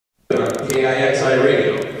KIXI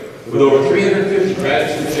Radio. With over 350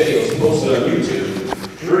 gratitude videos posted on YouTube,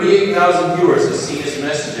 38,000 viewers have seen his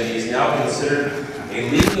message, and he is now considered a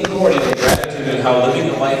leading authority on gratitude and how living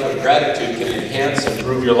a life of gratitude can enhance and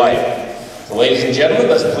improve your life. So ladies and gentlemen,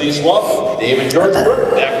 let's please welcome David George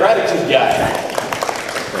Burke, that gratitude guy.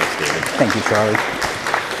 Thank you, Charlie.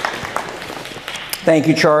 Thank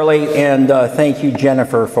you, Charlie, and thank you,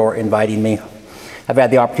 Jennifer, for inviting me. I've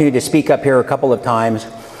had the opportunity to speak up here a couple of times,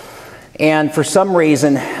 and for some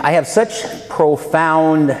reason, I have such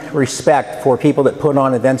profound respect for people that put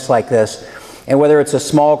on events like this. And whether it's a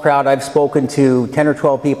small crowd, I've spoken to 10 or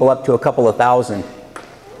 12 people up to a couple of thousand.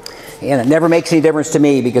 And it never makes any difference to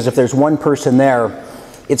me, because if there's one person there,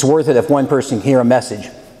 it's worth it if one person can hear a message.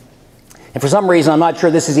 And for some reason, I'm not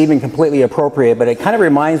sure this is even completely appropriate, but it kind of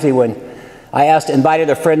reminds me when I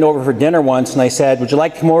invited a friend over for dinner once, and I said, "Would you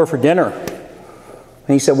like to come over for dinner?"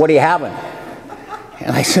 And he said, "What are you having?"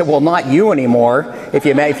 And I said, "Well, not you anymore. If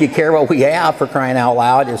you care what we have, for crying out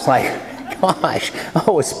loud." It's like, gosh,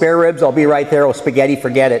 oh, spare ribs, I'll be right there. Oh, spaghetti,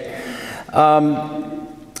 forget it.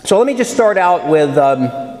 So let me just start out with,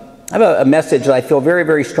 I have a message that I feel very,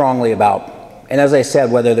 very strongly about. And as I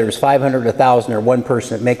said, whether there's 500, 1,000, or one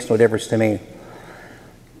person, it makes no difference to me.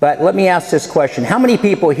 But let me ask this question. How many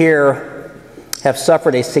people here have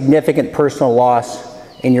suffered a significant personal loss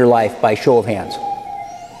in your life by show of hands?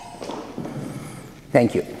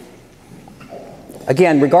 Thank you.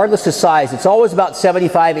 Again, regardless of size, it's always about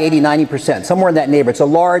 75, 80, 90%, somewhere in that neighborhood. It's a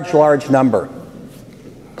large, large number.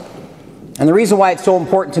 And the reason why it's so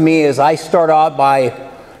important to me is I start out by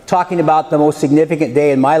talking about the most significant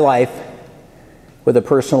day in my life with a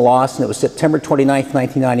personal loss, and it was September 29th,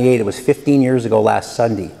 1998. It was 15 years ago last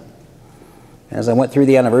Sunday. And as I went through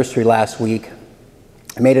the anniversary last week,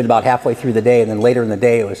 I made it about halfway through the day, and then later in the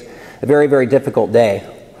day, it was a very, very difficult day.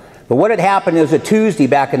 But what had happened, it was a Tuesday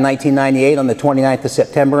back in 1998 on the 29th of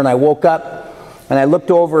September, and I woke up and I looked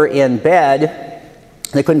over in bed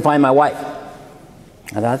and I couldn't find my wife.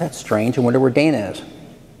 I thought, that's strange. I wonder where Dana is.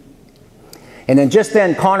 And then just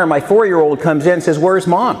then, Connor, my 4-year-old, comes in and says, "Where's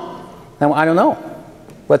Mom?" And I went, "I don't know.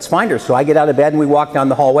 Let's find her." So I get out of bed and we walk down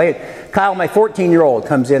the hallway. Kyle, my 14-year-old,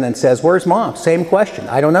 comes in and says, "Where's Mom?" Same question.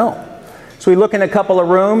 I don't know. So we look in a couple of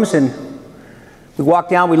rooms and we walk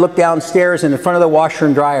down, we look downstairs, and in front of the washer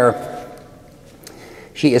and dryer,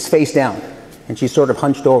 she is face down. And she's sort of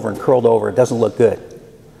hunched over and curled over. It doesn't look good.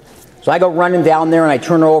 So I go running down there and I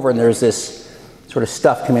turn her over, and there's this sort of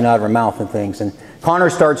stuff coming out of her mouth and things. And Connor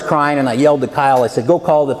starts crying, and I yelled to Kyle, I said, "Go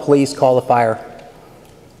call the police, call the fire."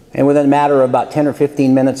 And within a matter of about 10 or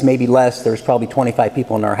 15 minutes, maybe less, there's probably 25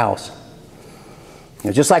 people in our house.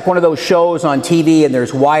 It's just like one of those shows on TV, and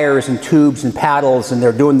there's wires and tubes and paddles, and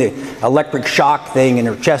they're doing the electric shock thing, and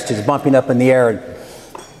her chest is bumping up in the air.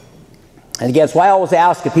 And again, it's why I always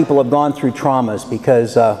ask if people have gone through traumas,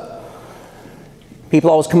 because people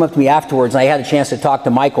always come up to me afterwards. And I had a chance to talk to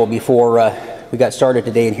Michael before we got started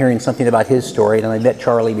today, and hearing something about his story, and I met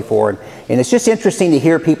Charlie before. And it's just interesting to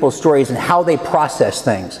hear people's stories and how they process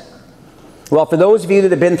things. Well, for those of you that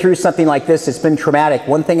have been through something like this, it's been traumatic.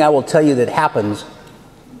 One thing I will tell you that happens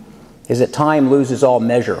is that time loses all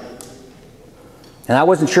measure. And I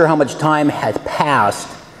wasn't sure how much time had passed,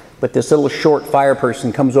 but this little short fire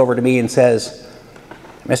person comes over to me and says,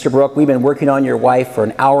 "Mr. Brooke, we've been working on your wife for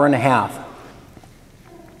an hour and a half.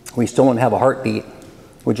 We still don't have a heartbeat.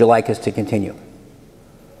 Would you like us to continue?"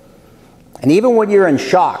 And even when you're in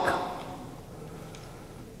shock,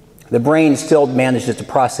 the brain still manages to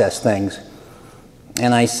process things.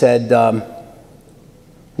 And I said,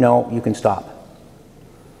 "No, you can stop."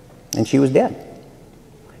 And she was dead.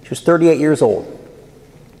 She was 38 years old.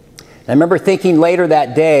 And I remember thinking later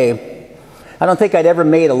that day, I don't think I'd ever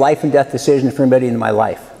made a life and death decision for anybody in my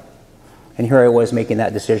life. And here I was making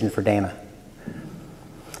that decision for Dana.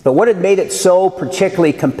 But what had made it so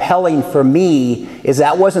particularly compelling for me is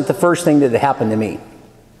that wasn't the first thing that had happened to me.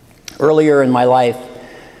 Earlier in my life,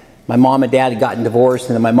 my mom and dad had gotten divorced,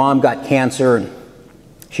 and then my mom got cancer, and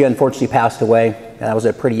she unfortunately passed away. And I was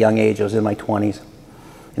at a pretty young age. I was in my 20s.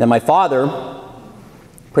 And then my father,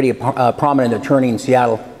 pretty prominent attorney in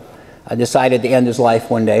Seattle, decided to end his life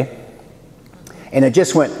one day. And it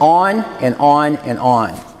just went on and on and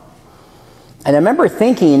on. And I remember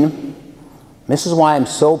thinking, this is why I'm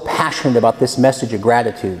so passionate about this message of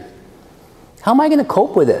gratitude. How am I going to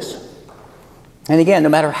cope with this? And again, no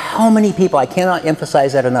matter how many people, I cannot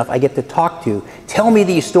emphasize that enough, I get to talk to, tell me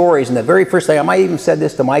these stories. And the very first thing, I might even said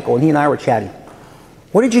this to Michael, and he and I were chatting.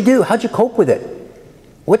 What did you do? How'd you cope with it?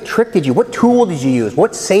 What trick did you, what tool did you use?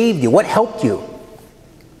 What saved you? What helped you?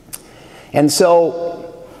 And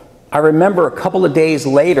so I remember a couple of days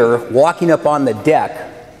later walking up on the deck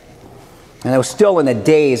And I was still in a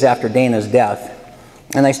daze after Dana's death.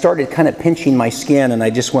 And I started kind of pinching my skin, and I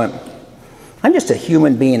just went, I'm just a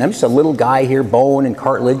human being. I'm just a little guy here, bone and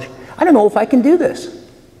cartilage. I don't know if I can do this.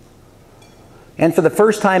 And for the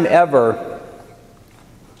first time ever,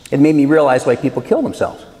 it made me realize why people kill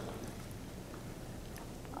themselves.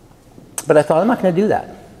 But I thought, I'm not going to do that.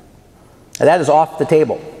 And that is off the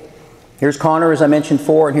table. Here's Connor, as I mentioned,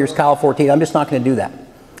 4, and here's Kyle, 14. I'm just not going to do that.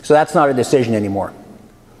 So that's not a decision anymore.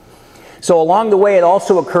 So along the way, it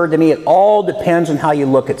also occurred to me, it all depends on how you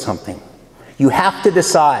look at something. You have to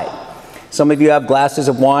decide. Some of you have glasses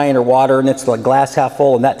of wine or water, and it's like glass half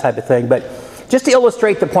full and that type of thing. But just to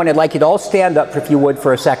illustrate the point, I'd like you to all stand up, if you would,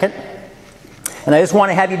 for a second. And I just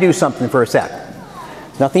want to have you do something for a sec.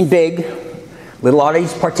 Nothing big. Little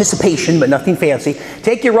audience participation, but nothing fancy.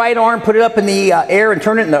 Take your right arm, put it up in the air, and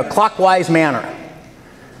turn it in a clockwise manner.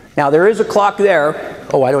 Now, there is a clock there.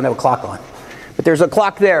 Oh, I don't have a clock on. But there's a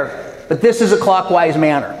clock there. But this is a clockwise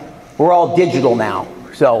manner. We're all digital now.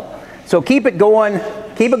 So keep it going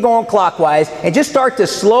clockwise, and just start to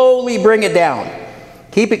slowly bring it down.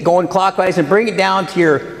 Keep it going clockwise and bring it down to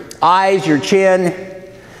your eyes, your chin,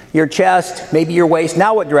 your chest, maybe your waist.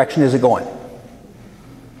 Now what direction is it going?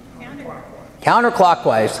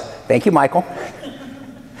 Counterclockwise. Thank you, Michael.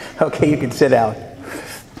 Okay, you can sit down.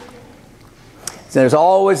 So there's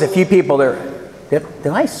always a few people there. Did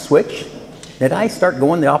I switch? Did I start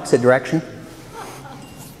going the opposite direction?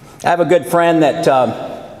 I have a good friend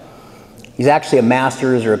that he's actually a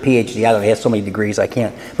master's or a PhD. I don't know, he has so many degrees I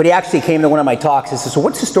can't. But he actually came to one of my talks and says, so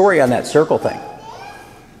what's the story on that circle thing?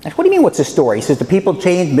 I said, what do you mean, what's the story? He says, do people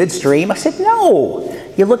change midstream? I said, no.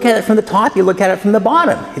 You look at it from the top, you look at it from the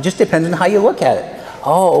bottom. It just depends on how you look at it.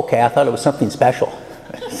 Oh, okay, I thought it was something special.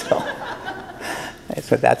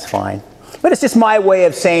 So that's fine. But it's just my way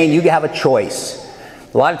of saying you have a choice.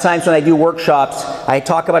 A lot of times when I do workshops, I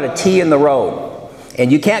talk about a T in the road.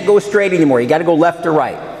 And you can't go straight anymore. You got to go left or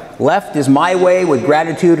right. Left is my way with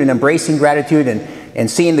gratitude and embracing gratitude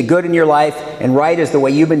and seeing the good in your life. And right is the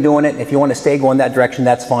way you've been doing it. If you want to stay going that direction,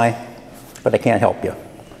 that's fine. But I can't help you.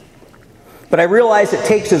 But I realize it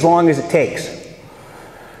takes as long as it takes.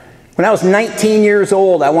 When I was 19 years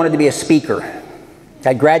old, I wanted to be a speaker.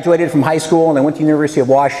 I graduated from high school and I went to the University of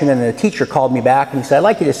Washington, and a teacher called me back and he said, I'd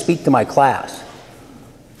like you to speak to my class.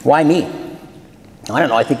 Why me? I don't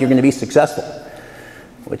know, I think you're going to be successful,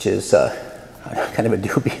 which is kind of a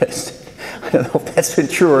dubious. I don't know if that's been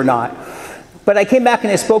true or not. But I came back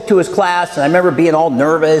and I spoke to his class, and I remember being all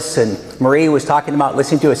nervous, and Marie was talking about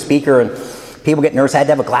listening to a speaker, and people get nervous. I had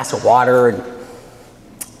to have a glass of water.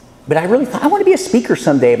 But I really thought, I want to be a speaker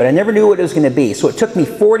someday, but I never knew what it was going to be. So it took me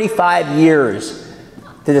 45 years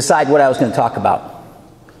to decide what I was going to talk about.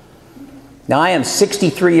 Now I am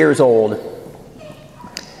 63 years old,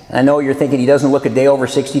 and I know you're thinking he doesn't look a day over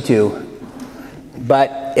 62,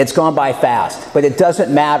 but it's gone by fast. But it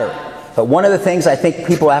doesn't matter. But one of the things I think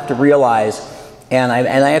people have to realize, and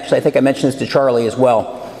I think I mentioned this to Charlie as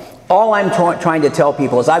well, all I'm trying to tell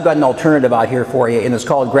people is I've got an alternative out here for you, and it's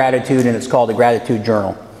called gratitude, and it's called a gratitude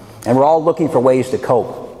journal. And we're all looking for ways to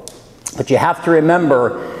cope. But you have to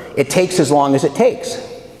remember, it takes as long as it takes.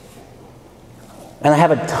 And I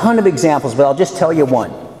have a ton of examples, but I'll just tell you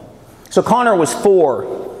one. So Connor was 4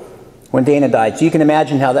 when Dana died, so you can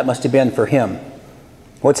imagine how that must have been for him.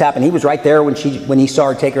 What's happened? He was right there when he saw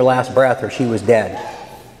her take her last breath, or she was dead.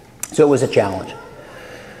 So it was a challenge.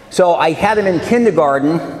 So I had him in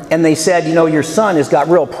kindergarten, and they said, you know, your son has got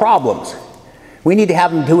real problems. We need to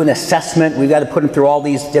have him do an assessment. We've got to put him through all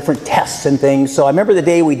these different tests and things. So I remember the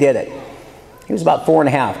day we did it. He was about 4 and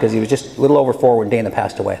a half, because he was just a little over 4 when Dana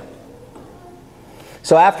passed away.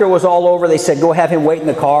 So after it was all over, they said, go have him wait in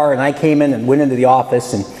the car. And I came in and went into the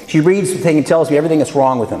office, and she reads the thing and tells me everything that's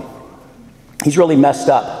wrong with him. He's really messed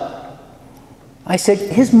up. I said,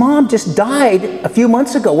 his mom just died a few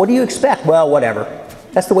months ago. What do you expect? Well, whatever.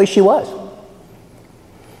 That's the way she was.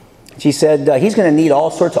 She said, he's going to need all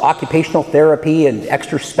sorts of occupational therapy and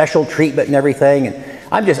extra special treatment and everything. And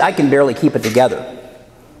I can barely keep it together.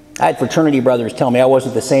 I had fraternity brothers tell me I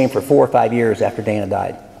wasn't the same for 4 or 5 years after Dana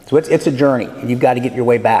died. So it's a journey, and you've got to get your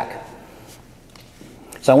way back.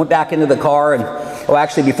 So I went back into the car, and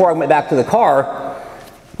actually before I went back to the car,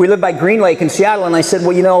 we lived by Green Lake in Seattle, and I said,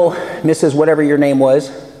 well, you know, Mrs. whatever your name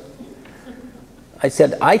was, I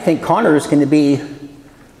said, I think Connor is going to be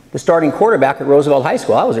the starting quarterback at Roosevelt High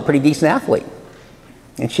School. I was a pretty decent athlete.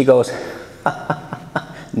 And she goes,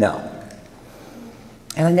 no.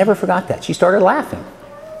 And I never forgot that. She started laughing.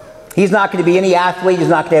 He's not going to be any athlete. He's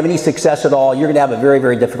not going to have any success at all. You're going to have a very,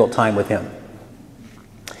 very difficult time with him.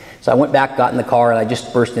 So I went back, got in the car, and I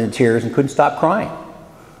just burst into tears and couldn't stop crying.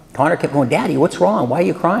 Connor kept going, Daddy, what's wrong? Why are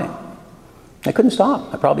you crying? I couldn't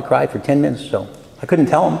stop. I probably cried for 10 minutes or so. I couldn't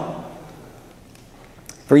tell him.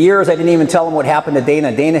 For years, I didn't even tell him what happened to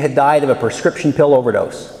Dana. Dana had died of a prescription pill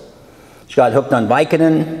overdose. She got hooked on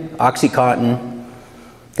Vicodin, Oxycontin,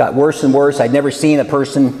 got worse and worse. I'd never seen a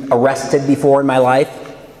person arrested before in my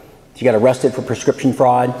life. She got arrested for prescription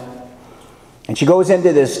fraud. And she goes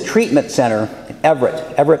into this treatment center in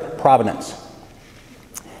Everett, Providence.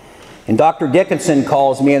 And Dr. Dickinson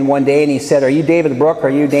calls me in one day and he said, "Are you David Brooke? Are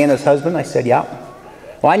you Dana's husband?" I said, "Yeah."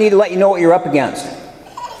 "Well, I need to let you know what you're up against.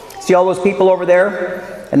 See all those people over there?"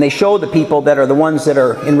 And they show the people that are the ones that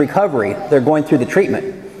are in recovery. They're going through the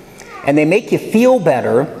treatment. And they make you feel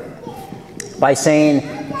better by saying,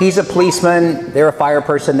 "He's a policeman, they're a fire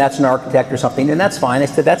person, that's an architect or something," and that's fine. I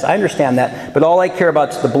said, I understand that, but all I care about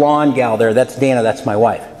is the blonde gal there. That's Dana, that's my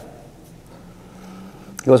wife.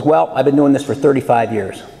 He goes, "Well, I've been doing this for 35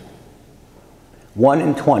 years. 1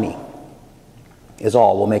 in 20 is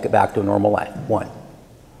all will make it back to a normal life. 1.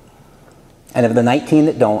 And of the 19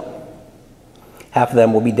 that don't, half of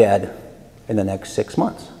them will be dead in the next 6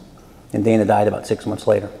 months." And Dana died about 6 months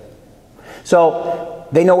later. So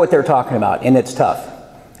they know what they're talking about, and it's tough.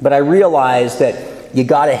 But I realize that you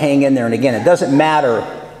got to hang in there. And again, it doesn't matter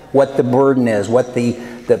what the burden is, what the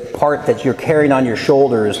part that you're carrying on your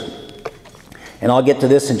shoulders. And I'll get to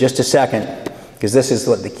this in just a second, because this is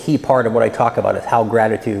what the key part of what I talk about is how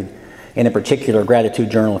gratitude, and in particular gratitude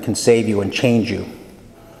journal, can save you and change you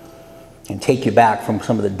and take you back from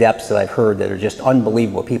some of the depths that I've heard that are just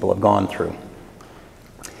unbelievable people have gone through.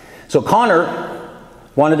 So Connor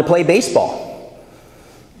wanted to play baseball,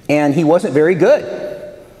 and he wasn't very good.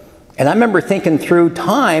 And I remember thinking through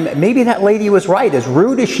time, maybe that lady was right. As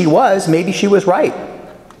rude as she was, maybe she was right.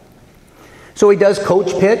 So he does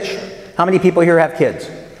coach pitch. How many people here have kids?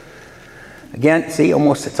 Again, see,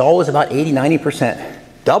 almost, it's always about 80, 90%.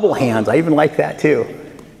 Double hands, I even like that too.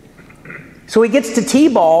 So he gets to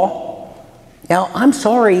T-ball. Now, I'm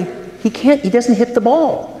sorry, he doesn't hit the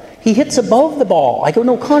ball. He hits above the ball. I go,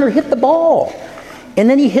 "No, Connor, hit the ball." And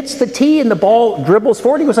then he hits the tee and the ball dribbles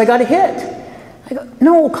forward. He goes, "I got to hit." I go,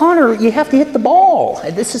 "No, Connor, you have to hit the ball.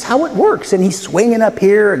 This is how it works." And he's swinging up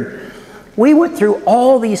here. And we went through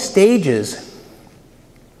all these stages.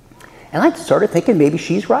 And I started thinking maybe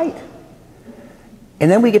she's right. And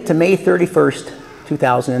then we get to May 31st,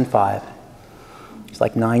 2005. He's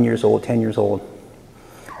like 9 years old, 10 years old.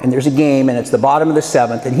 And there's a game, and it's the bottom of the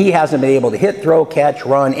 7th, and he hasn't been able to hit, throw, catch,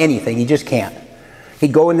 run, anything. He just can't.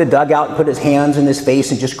 He'd go in the dugout and put his hands in his face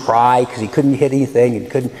and just cry because he couldn't hit anything and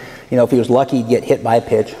couldn't, if he was lucky, he'd get hit by a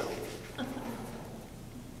pitch.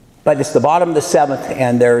 But it's the bottom of the 7th,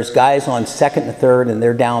 and there's guys on 2nd and 3rd, and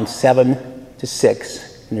they're down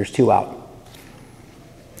 7-6, and there's 2 out.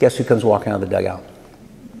 Guess who comes walking out of the dugout?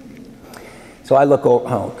 So I look over,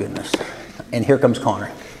 oh goodness, and here comes Connor.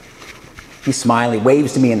 He's smiling,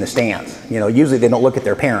 waves to me in the stands. Usually they don't look at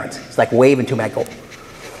their parents. It's like waving to me. I go,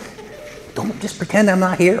 "Don't just pretend I'm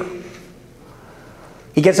not here."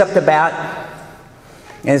 He gets up to bat,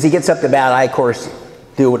 and as he gets up to bat, I, of course,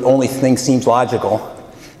 do what only thing seems logical.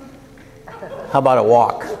 How about a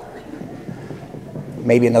walk?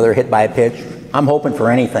 Maybe another hit by a pitch. I'm hoping for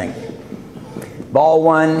anything. Ball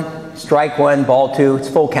 1, strike 1, ball 2, it's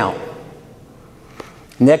full count.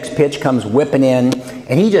 Next pitch comes whipping in,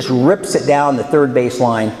 and he just rips it down the third base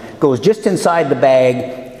line, goes just inside the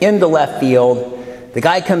bag, into left field. The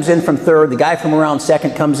guy comes in from third, the guy from around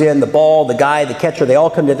second comes in, the ball, the guy, the catcher, they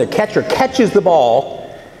all come together. The catcher catches the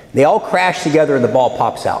ball, they all crash together, and the ball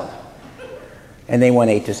pops out. And they won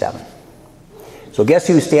 8-7. So guess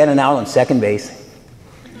who's standing out on second base?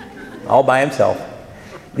 All by himself.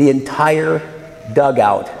 The entire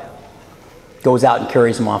dugout goes out and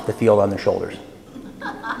carries him off the field on their shoulders.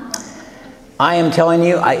 I am telling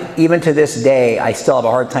you, even to this day, I still have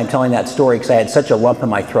a hard time telling that story because I had such a lump in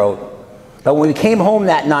my throat. But when we came home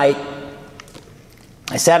that night,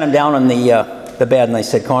 I sat him down on the bed and I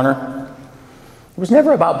said, "Connor, it was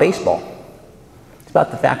never about baseball. It's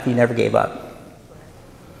about the fact that you never gave up."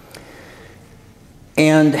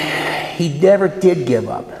 And he never did give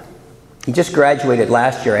up. He just graduated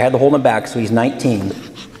last year. I had to hold him back, so he's 19.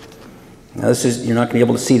 Now this is, you're not going to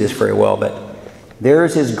be able to see this very well, but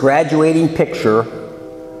there's his graduating picture.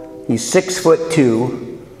 He's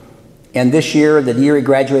 6'2", and this year, the year he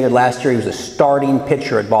graduated last year, he was a starting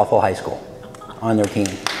pitcher at Bothell High School on their team.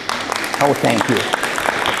 Oh, thank you.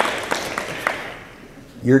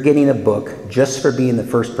 You're getting a book just for being the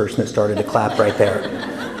first person that started to clap right there.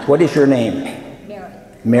 What is your name? Mary.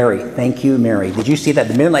 Mary. Thank you, Mary. Did you see that?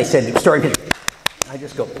 The minute I said starting pitcher, I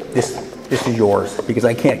just go, this is yours, because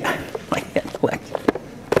I can't collect.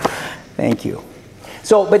 Thank you.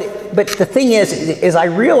 So, but the thing is I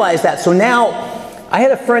realized that. So now, I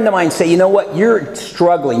had a friend of mine say, you know what, you're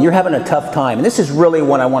struggling, you're having a tough time. And this is really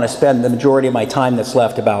what I want to spend the majority of my time that's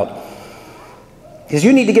left about. Is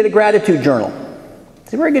you need to get a gratitude journal.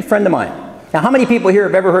 He's a very good friend of mine. Now, how many people here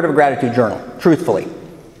have ever heard of a gratitude journal, truthfully?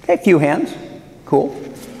 Okay, a few hands. Cool.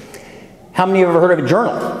 How many have ever heard of a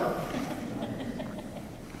journal?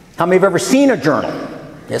 How many have ever seen a journal?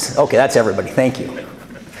 Yes, okay, that's everybody, thank you.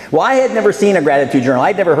 Well, I had never seen a gratitude journal.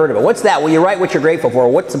 I'd never heard of it. What's that? Well, you write what you're grateful for.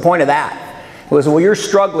 What's the point of that? It was, well, you're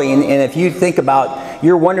struggling, and if you think about,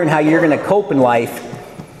 you're wondering how you're going to cope in life,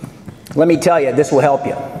 let me tell you, this will help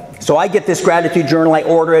you. So I get this gratitude journal, I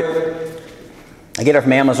order it, I get it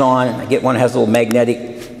from Amazon, I get one that has a little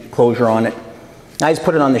magnetic closure on it. I just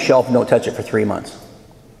put it on the shelf and don't touch it for 3 months.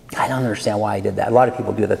 I don't understand why I did that. A lot of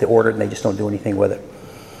people do that. They order it and they just don't do anything with it.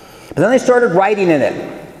 But then I started writing in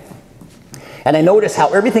it. And I noticed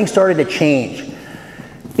how everything started to change.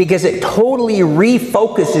 Because it totally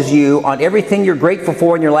refocuses you on everything you're grateful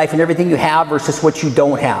for in your life and everything you have versus what you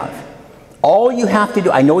don't have. All you have to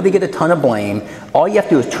do, I know they get a ton of blame, all you have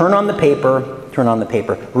to do is turn on the paper,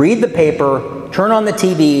 read the paper, turn on the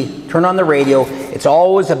TV, turn on the radio. It's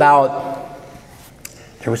always about,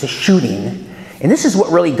 there was a shooting. And this is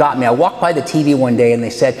what really got me. I walked by the TV one day and they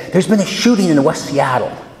said, there's been a shooting in West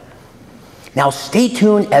Seattle. Now stay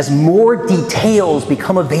tuned as more details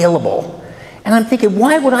become available. And I'm thinking,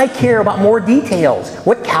 why would I care about more details?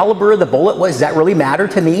 What caliber of the bullet was? Does that really matter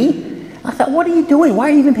to me? I thought, what are you doing? Why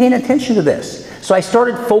are you even paying attention to this? So I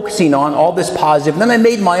started focusing on all this positive. And then I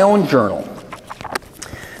made my own journal.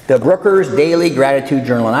 The Brooker's Daily Gratitude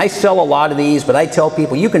Journal. And I sell a lot of these, but I tell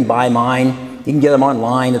people, you can buy mine. You can get them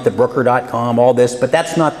online at thebrooker.com, all this. But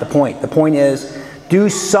that's not the point. The point is, do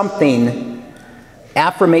something,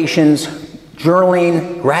 affirmations,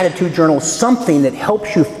 journaling, gratitude journal, something that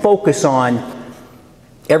helps you focus on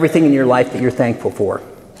everything in your life that you're thankful for.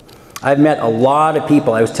 I've met a lot of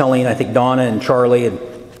people. I was telling, I think Donna and Charlie and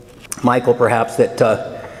Michael perhaps, that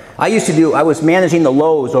I was managing the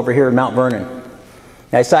Lowe's over here in Mount Vernon.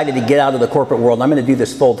 I decided to get out of the corporate world, and I'm going to do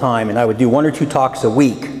this full time, and I would do 1 or 2 talks a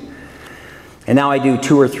week. And now I do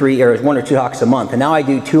 2 or 3, or 1 or 2 talks a month. And now I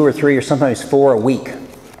do 2 or 3 or sometimes 4 a week.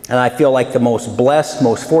 And I feel like the most blessed,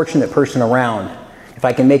 most fortunate person around if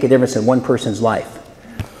I can make a difference in one person's life.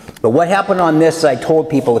 But what happened on this, I told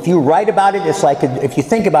people, if you write about it, it's like if you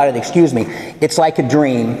think about it, it's like a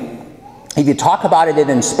dream. If you talk about it, it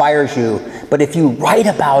inspires you. But if you write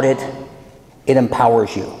about it, it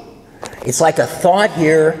empowers you. It's like a thought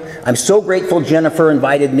here. I'm so grateful Jennifer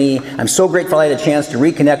invited me. I'm so grateful I had a chance to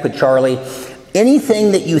reconnect with Charlie.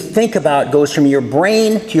 Anything that you think about goes from your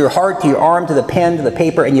brain to your heart to your arm to the pen to the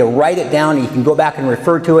paper, and you write it down and you can go back and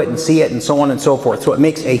refer to it and see it and so on and so forth. So it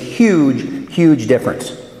makes a huge, huge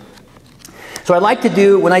difference. So I like to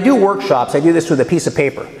do, when I do workshops, I do this with a piece of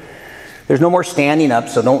paper. There's no more standing up,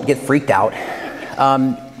 so don't get freaked out.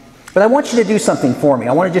 But I want you to do something for me.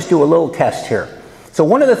 I want to just do a little test here. So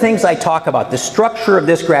one of the things I talk about, the structure of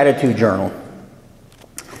this gratitude journal,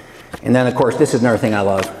 and then, of course, this is another thing I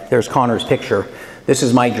love. There's Connor's picture. This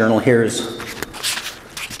is my journal. Here's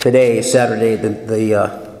today, Saturday,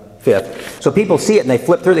 the 5th. So people see it and they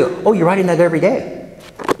flip through. They go, oh, you're writing that every day?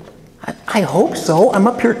 I hope so. I'm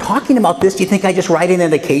up here talking about this. Do you think I just write in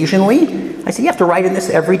it occasionally? I said, you have to write in this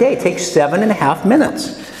every day. It takes 7.5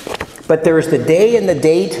 minutes. But there's the day and the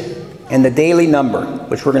date and the daily number,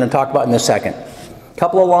 which we're going to talk about in a second. A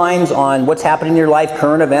couple of lines on what's happening in your life,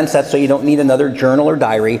 current events. That's so you don't need another journal or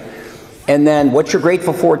diary. And then what you're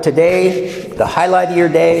grateful for today, the highlight of your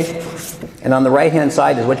day, and on the right-hand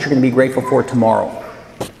side is what you're going to be grateful for tomorrow.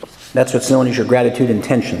 That's what's known as your gratitude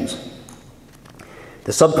intentions.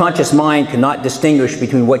 The subconscious mind cannot distinguish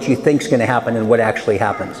between what you think is going to happen and what actually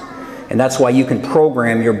happens. And that's why you can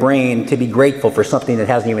program your brain to be grateful for something that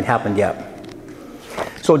hasn't even happened yet.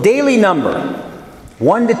 So daily number,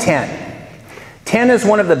 1 to 10. 10 is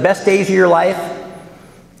one of the best days of your life,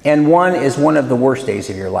 and 1 is one of the worst days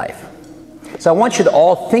of your life. So I want you to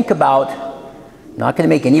all think about, I'm not going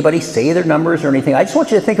to make anybody say their numbers or anything. I just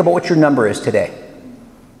want you to think about what your number is today.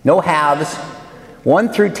 No halves.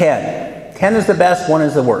 1 through 10. 10 is the best, 1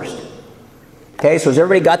 is the worst. Okay, so has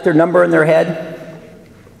everybody got their number in their head?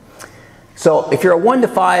 So if you're a 1 to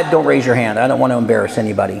 5, don't raise your hand. I don't want to embarrass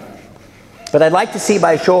anybody. But I'd like to see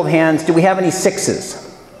by a show of hands, do we have any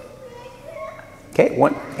 6s? Okay,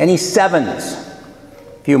 1. Any 7s?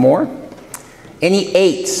 A few more. Any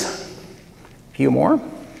 8s? A few more.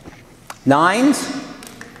 9s?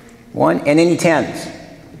 1. And any 10s?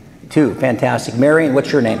 2. Fantastic. Marion,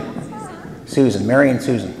 what's your name? Susan. Marion,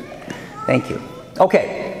 Susan. Thank you.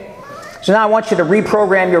 Okay. So now I want you to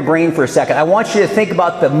reprogram your brain for a second. I want you to think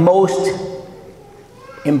about the most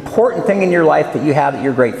important thing in your life that you have that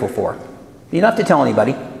you're grateful for. You don't have to tell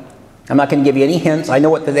anybody. I'm not going to give you any hints. I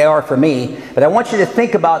know what they are for me. But I want you to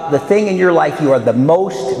think about the thing in your life you are the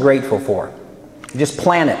most grateful for. Just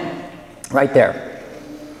plan it right there.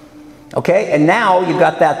 Okay? And now you've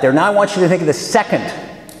got that there. Now I want you to think of the second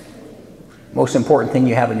most important thing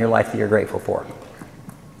you have in your life that you're grateful for.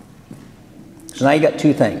 So now you got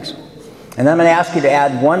two things. And then I'm going to ask you to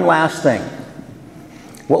add one last thing.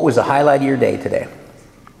 What was the highlight of your day today?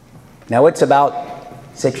 Now it's about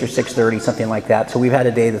 6 or 6:30, something like that. So we've had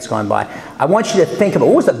a day that's gone by. I want you to think about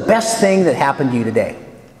what was the best thing that happened to you today.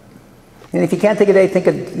 And if you can't think of a day, think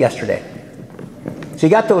of yesterday. So you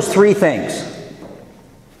got those three things.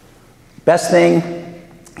 Best thing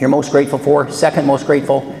you're most grateful for, second most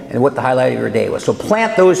grateful, and what the highlight of your day was. So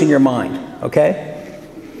plant those in your mind, okay?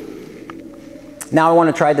 Now I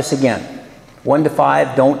want to try this again. 1 to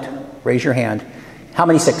 5, don't raise your hand. How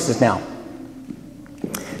many 6s now?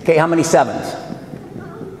 Okay, how many 7s?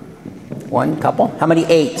 One, couple. How many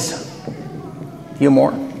 8s? A few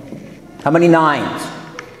more. How many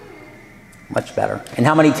 9s? Much better. And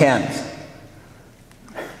how many 10s?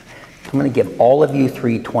 I'm going to give all of you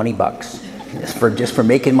three $20 just for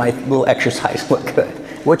making my little exercise look good.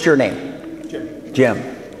 What's your name? Jim.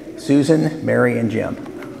 Jim. Susan, Mary, and Jim.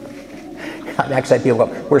 Actually, people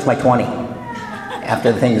go, where's my 20?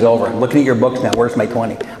 After the thing's over. I'm looking at your books now, where's my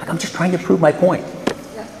 20? I'm just trying to prove my point.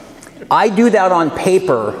 I do that on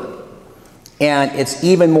paper, and it's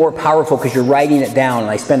even more powerful because you're writing it down,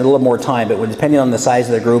 and I spend a little more time, but depending on the size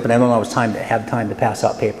of the group, and I don't always have time to pass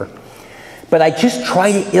out paper. But I just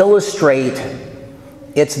try to illustrate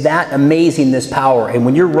it's that amazing, this power. And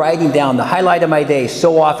when you're writing down, the highlight of my day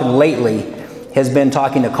so often lately has been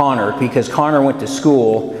talking to Connor, because Connor went to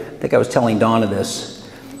school. I think I was telling Donna this.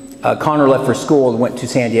 Connor left for school and went to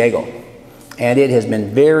San Diego. And it has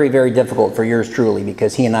been very, very difficult for yours truly,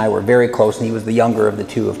 because he and I were very close, and he was the younger of the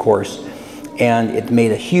two, of course. And it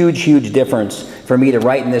made a huge, huge difference for me to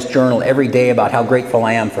write in this journal every day about how grateful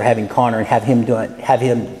I am for having Connor and having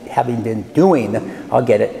been doing, I'll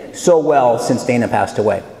get it, so well since Dana passed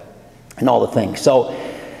away and all the things. So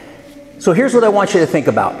here's what I want you to think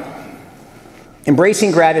about.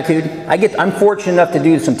 Embracing gratitude. I'm fortunate enough to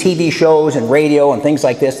do some TV shows and radio and things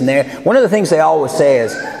like this. And one of the things they always say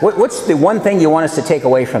is, what's the one thing you want us to take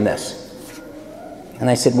away from this? And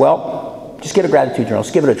I said, well, just get a gratitude journal.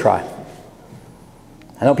 Just give it a try.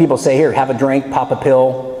 I know people say, here, have a drink, pop a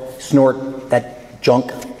pill, snort that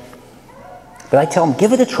junk. But I tell them,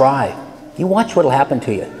 give it a try. You watch what will happen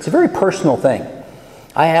to you. It's a very personal thing.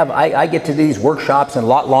 I get to do these workshops and a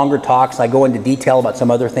lot longer talks. I go into detail about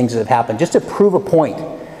some other things that have happened just to prove a point.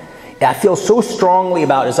 I feel so strongly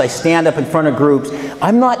about it as I stand up in front of groups.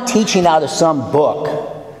 I'm not teaching out of some book.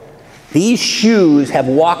 These shoes have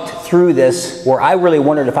walked through this where I really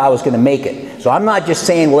wondered if I was going to make it. So I'm not just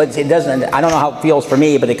saying, well, it doesn't, I don't know how it feels for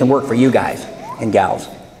me, but it can work for you guys and gals.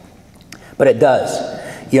 But it does.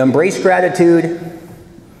 You embrace gratitude.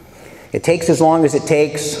 It takes as long as it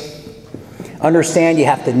takes. Understand you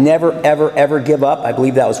have to never, ever, ever give up. I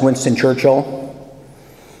believe that was Winston Churchill.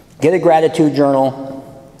 Get a gratitude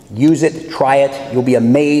journal. Use it. Try it. You'll be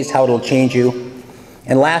amazed how it'll change you.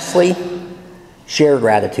 And lastly, share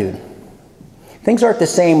gratitude. Things aren't the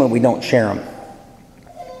same when we don't share them.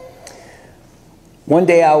 One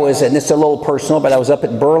day I was, and this is a little personal, but I was up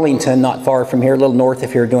at Burlington, not far from here, a little north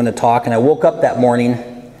of here, doing a talk, and I woke up that morning,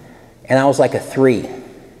 and I was like a 3.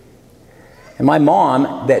 And my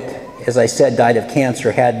mom, that, as I said, died of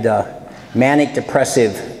cancer, had manic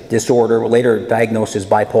depressive disorder, later diagnosed as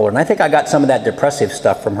bipolar, and I think I got some of that depressive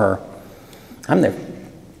stuff from her. I'm the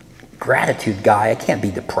gratitude guy. I can't be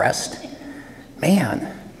depressed.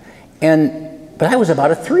 Man. But I was about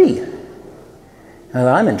a 3. I thought,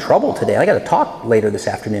 I'm in trouble today. I got to talk later this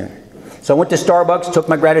afternoon. So I went to Starbucks, took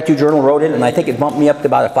my gratitude journal, wrote it, and I think it bumped me up to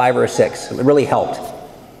about a 5 or a 6. It really helped.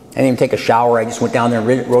 I didn't even take a shower. I just went down there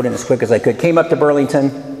and wrote it as quick as I could. Came up to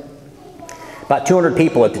Burlington. About 200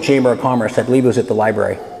 people at the Chamber of Commerce. I believe it was at the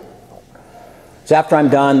library. So after I'm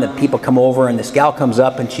done, the people come over, and this gal comes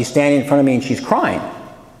up, and she's standing in front of me, and she's crying.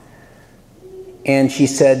 And she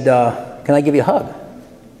said, can I give you a hug?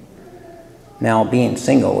 Now, being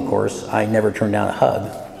single, of course, I never turned down a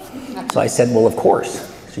hug. So I said, well, of course.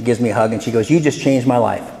 She gives me a hug, and she goes, you just changed my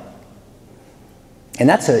life. And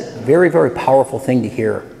that's a very, very powerful thing to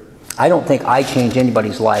hear. I don't think I change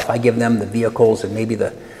anybody's life. I give them the vehicles and maybe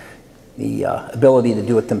the ability to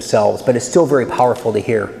do it themselves, but it's still very powerful to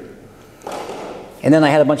hear. And then I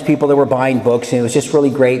had a bunch of people that were buying books, and it was just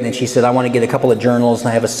really great. And then she said, I want to get a couple of journals, and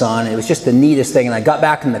I have a son. And it was just the neatest thing. And I got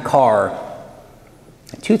back in the car,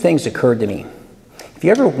 and two things occurred to me. If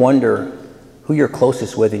you ever wonder who you're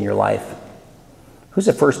closest with in your life, who's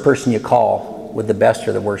the first person you call with the best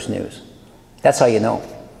or the worst news? That's how you know.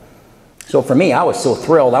 So for me, I was so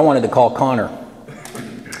thrilled, I wanted to call Connor.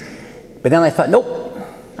 But then I thought, nope,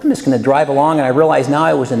 I'm just going to drive along, and I realized now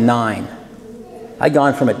I was a 9. I'd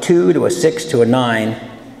gone from a 2 to a 6 to a 9.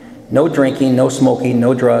 No drinking, no smoking,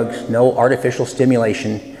 no drugs, no artificial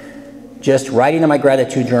stimulation. Just writing in my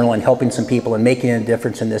gratitude journal and helping some people and making a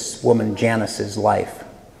difference in this woman Janice's life.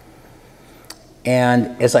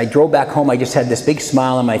 And as I drove back home, I just had this big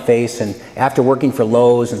smile on my face. And after working for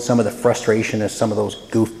Lowe's and some of the frustration of some of those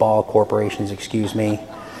goofball corporations, excuse me,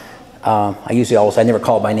 I never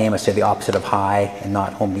call it by name. I say the opposite of hi and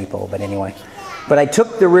not Home Depot, but anyway. But I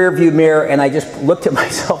took the rear view mirror and I just looked at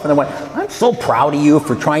myself and I went, I'm so proud of you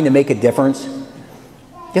for trying to make a difference.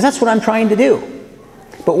 Because that's what I'm trying to do.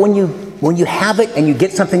 But when you have it and you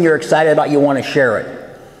get something you're excited about, you want to share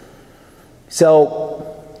it. So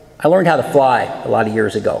I learned how to fly a lot of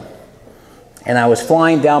years ago. And I was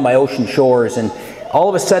flying down by ocean shores, and all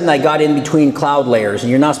of a sudden I got in between cloud layers,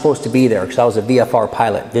 and you're not supposed to be there because I was a VFR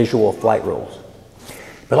pilot, visual flight rules.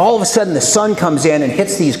 But all of a sudden the sun comes in and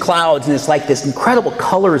hits these clouds, and it's like this incredible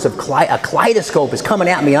colors of a kaleidoscope is coming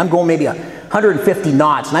at me. I'm going maybe 150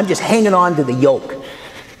 knots, and I'm just hanging on to the yoke.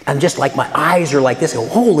 I'm just like, my eyes are like this,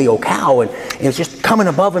 holy oh cow, and it was just coming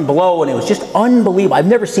above and below, and it was just unbelievable. I've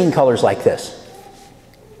never seen colors like this.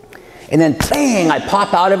 And then bang, I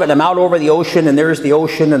pop out of it, and I'm out over the ocean, and there's the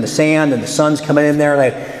ocean and the sand, and the sun's coming in there, and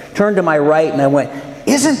I turned to my right, and I went,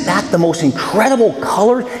 isn't that the most incredible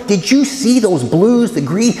color? Did you see those blues, the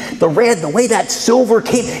green, the red, the way that silver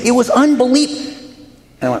came? It was unbelievable.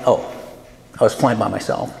 And I went, oh, I was flying by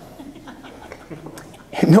myself.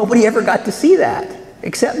 And nobody ever got to see that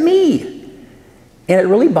except me. And it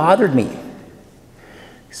really bothered me.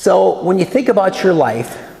 So when you think about your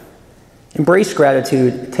life, embrace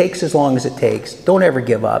gratitude. It takes as long as it takes. Don't ever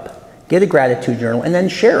give up. Get a gratitude journal and then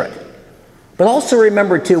share it. But also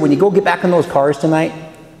remember too, when you go get back in those cars tonight,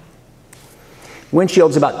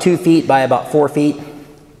 windshield's about 2 feet by about 4 feet.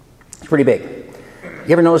 It's pretty big. You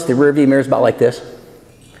ever notice the rear view mirror's about like this?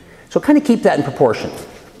 So kind of keep that in proportion.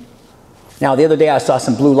 Now the other day I saw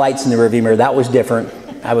some blue lights in the rear view mirror. That was different.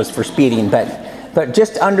 I was for speeding, but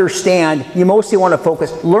just understand, you mostly want to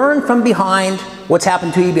focus, learn from behind what's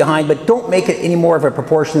happened to you behind, but don't make it any more of a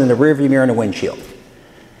proportion than the rear view mirror and the windshield.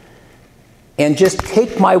 And just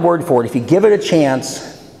take my word for it. If you give it a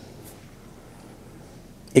chance,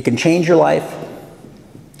 it can change your life.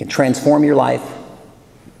 It can transform your life.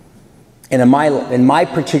 And in my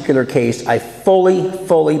particular case, I fully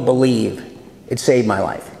believe it saved my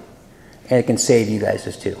life. And it can save you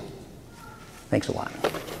guys' too. Thanks a lot.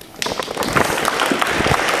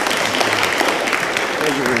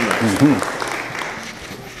 Thank you very much.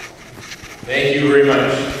 Thank you very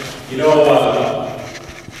much. You know,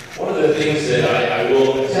 one of the things that I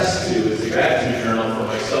will attest to is the gratitude journal for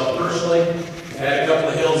myself personally. I had a couple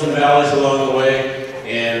of hills and valleys along the way,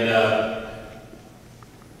 and the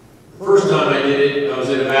first time I did it, I was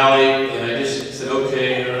in a valley,